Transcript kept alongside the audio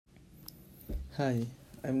Hi,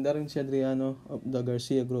 I'm Darren Adriano of the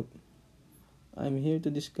Garcia Group. I'm here to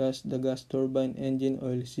discuss the gas turbine engine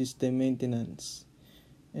oil system maintenance.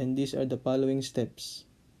 And these are the following steps.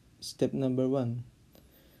 Step number 1.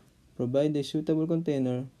 Provide a suitable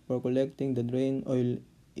container for collecting the drain oil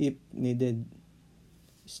if needed.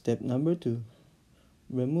 Step number 2.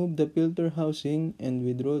 Remove the filter housing and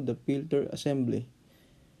withdraw the filter assembly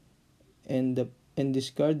and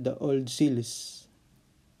discard the old seals.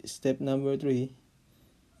 Step number 3.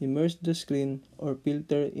 Immerse the screen or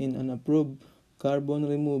filter in an approved carbon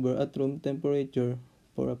remover at room temperature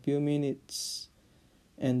for a few minutes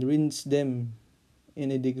and rinse them in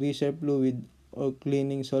a degreaser fluid or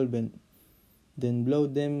cleaning solvent. Then blow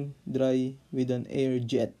them dry with an air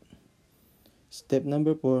jet. Step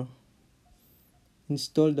number 4.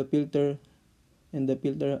 Install the filter and the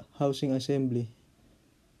filter housing assembly.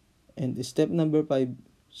 And step number 5.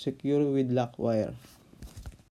 Secure with lock wire.